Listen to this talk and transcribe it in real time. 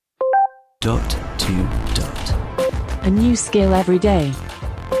Dot to dot. A new skill every day.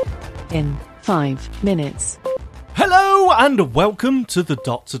 In 5 minutes. Hello and welcome to the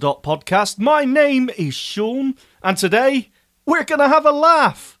Dot to Dot podcast. My name is Sean and today we're going to have a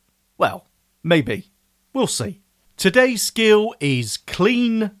laugh. Well, maybe. We'll see. Today's skill is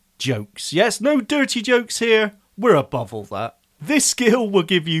clean jokes. Yes, no dirty jokes here. We're above all that. This skill will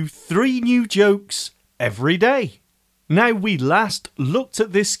give you 3 new jokes every day. Now, we last looked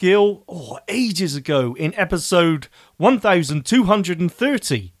at this skill ages ago in episode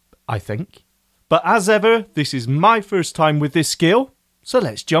 1230, I think. But as ever, this is my first time with this skill, so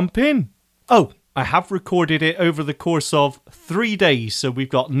let's jump in. Oh, I have recorded it over the course of 3 days, so we've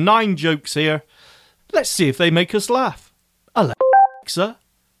got 9 jokes here. Let's see if they make us laugh. Alexa,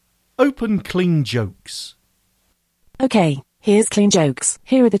 open Clean Jokes. Okay, here's Clean Jokes.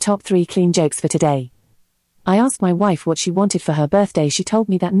 Here are the top 3 clean jokes for today. I asked my wife what she wanted for her birthday. She told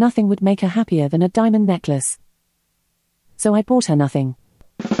me that nothing would make her happier than a diamond necklace. So I bought her nothing.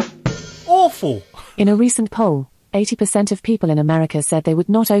 Awful! In a recent poll, 80% of people in America said they would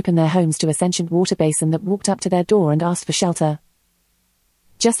not open their homes to a sentient water basin that walked up to their door and asked for shelter.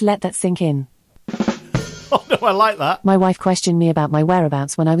 Just let that sink in. Oh no, I like that. My wife questioned me about my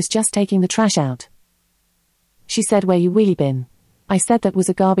whereabouts when I was just taking the trash out. She said, "Where you wheelie bin?" I said that was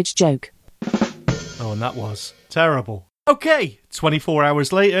a garbage joke. Oh, and that was terrible. Okay, 24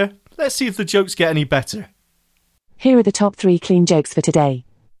 hours later, let's see if the jokes get any better. Here are the top 3 clean jokes for today.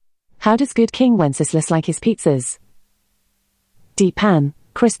 How does good King Wenceslas like his pizzas? Deep pan,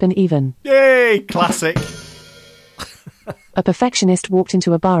 crisp and even. Yay, classic. A perfectionist walked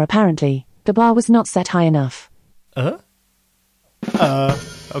into a bar. Apparently, the bar was not set high enough.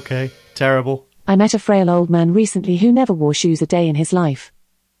 Okay, terrible. I met a frail old man recently who never wore shoes a day in his life.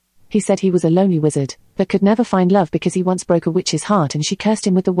 He said he was a lonely wizard, but could never find love because he once broke a witch's heart and she cursed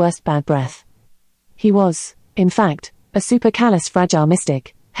him with the worst bad breath. He was, in fact, a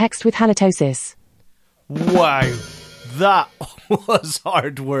supercalifragilistic, hexed with halitosis. Wow, that was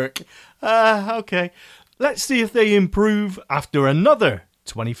hard work. Okay, let's see if they improve after another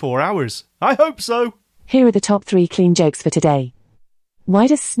 24 hours. I hope so. Here are the top 3 clean jokes for today. Why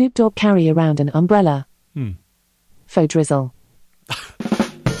does Snoop Dogg carry around an umbrella? Faux drizzle.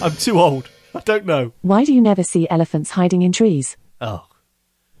 I'm too old. I don't know. Why do you never see elephants hiding in trees? Oh.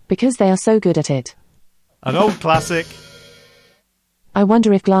 Because they are so good at it. An old classic. I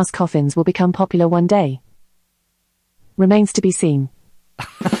wonder if glass coffins will become popular one day. Remains to be seen.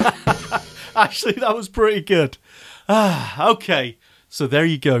 Actually, that was pretty good. Okay. So there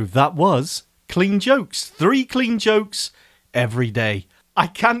you go. That was clean jokes. 3 clean jokes every day. I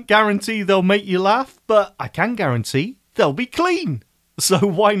can't guarantee they'll make you laugh, but I can guarantee they'll be clean. So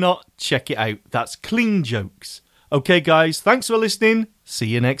why not check it out? That's Clean Jokes. Okay, guys, thanks for listening. See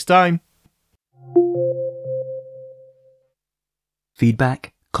you next time.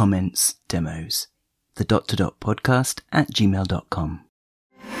 Feedback, comments, demos. The Dot to Dot podcast @gmail.com.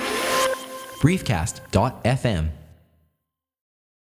 Briefcast.fm